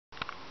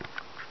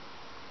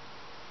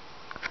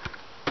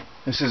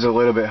This is a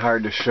little bit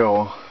hard to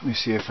show. Let me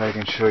see if I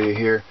can show you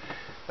here.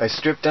 I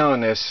stripped down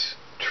this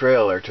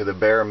trailer to the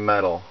bare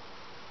metal.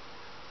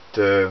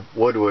 The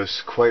wood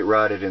was quite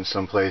rotted in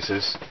some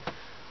places.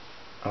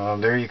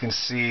 There you can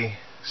see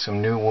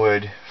some new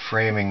wood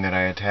framing that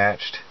I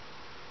attached.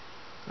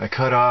 I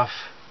cut off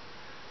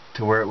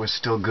to where it was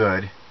still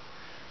good.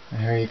 And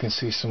here you can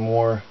see some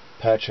more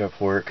patch-up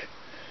work.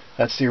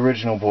 That's the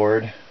original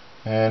board,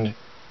 and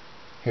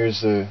here's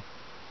the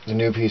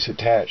new piece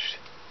attached.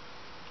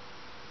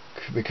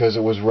 Because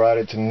it was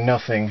rotted to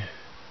nothing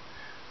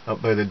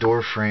up by the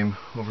door frame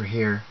over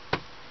here.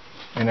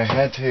 And I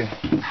had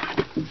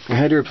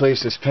to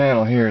replace this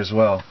panel here as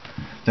well.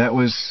 That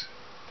was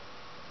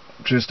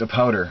just a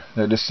powder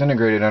that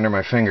disintegrated under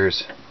my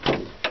fingers.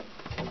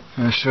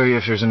 I'll show you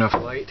if there's enough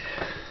light.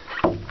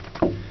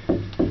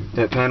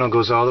 That panel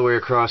goes all the way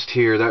across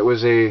here. That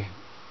was a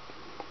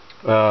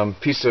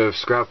piece of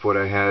scrap wood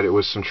I had. It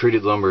was some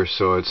treated lumber,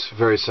 so it's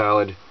very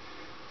solid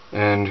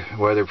and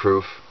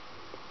weatherproof.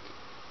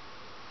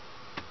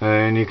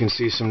 And you can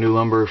see some new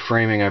lumber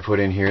framing I put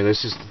in here.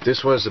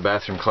 This was the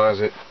bathroom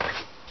closet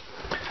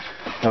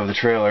of the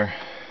trailer.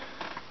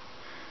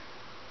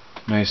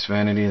 Nice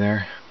vanity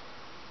there.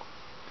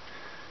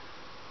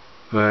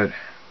 But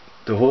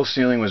the whole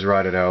ceiling was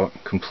rotted out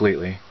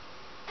completely.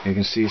 You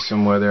can see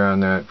some weather on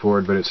that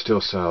board, but it's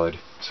still solid,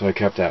 so I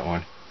kept that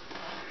one.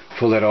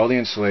 Pulled out all the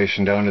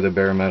insulation down to the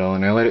bare metal,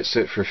 and I let it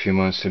sit for a few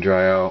months to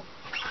dry out.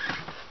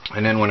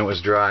 And then when it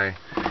was dry,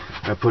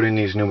 I put in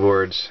these new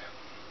boards.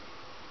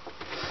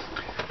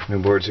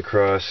 New boards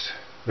across.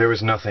 There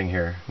was nothing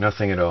here,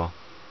 nothing at all.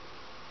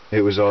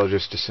 It was all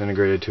just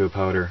disintegrated to a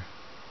powder.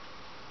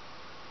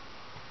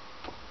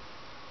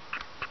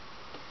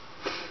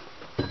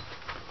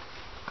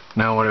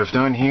 Now what I've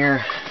done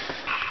here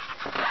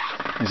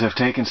is I've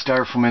taken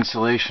styrofoam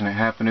insulation. It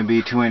happened to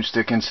be 2-inch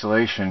thick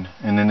insulation,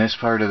 and in this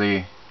part of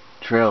the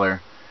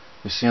trailer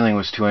the ceiling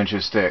was 2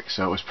 inches thick,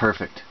 so it was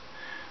perfect.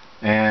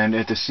 And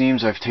at the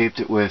seams I've taped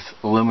it with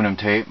aluminum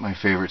tape, my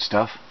favorite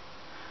stuff.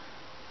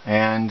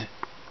 And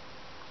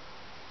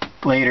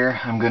later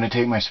I'm going to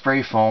take my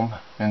spray foam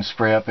and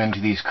spray up into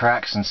these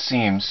cracks and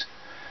seams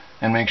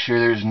and make sure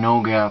there's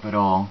no gap at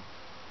all.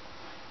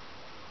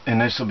 And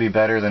this will be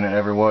better than it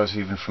ever was,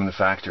 even from the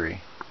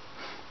factory.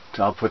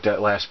 So I'll put that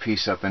last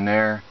piece up in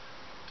there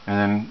and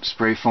then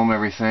spray foam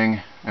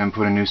everything and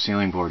put a new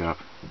ceiling board up.